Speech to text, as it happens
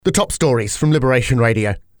The top stories from Liberation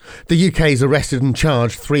Radio. The UK's arrested and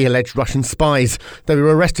charged 3 alleged Russian spies. They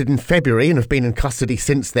were arrested in February and have been in custody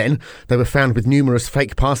since then. They were found with numerous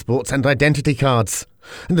fake passports and identity cards.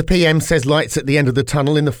 And the PM says lights at the end of the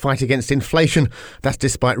tunnel in the fight against inflation. That's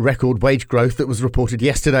despite record wage growth that was reported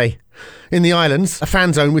yesterday. In the islands, a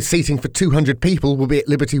fan zone with seating for 200 people will be at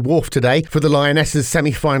Liberty Wharf today for the Lionesses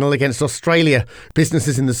semi-final against Australia.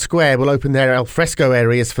 Businesses in the square will open their alfresco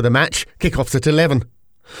areas for the match. Kick-off's at 11.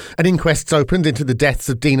 An inquest's opened into the deaths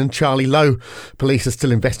of Dean and Charlie Lowe. Police are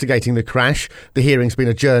still investigating the crash. The hearing's been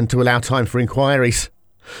adjourned to allow time for inquiries.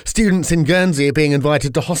 Students in Guernsey are being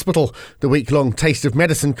invited to hospital. The week-long Taste of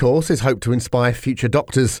Medicine course is hoped to inspire future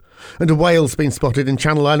doctors. And a whale's been spotted in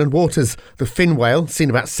Channel Island waters. The fin whale, seen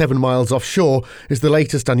about 7 miles offshore, is the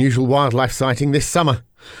latest unusual wildlife sighting this summer.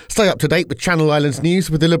 Stay up to date with Channel Islands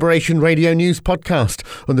news with the Liberation Radio News podcast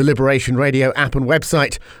on the Liberation Radio app and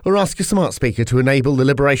website, or ask your smart speaker to enable the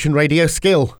Liberation Radio skill.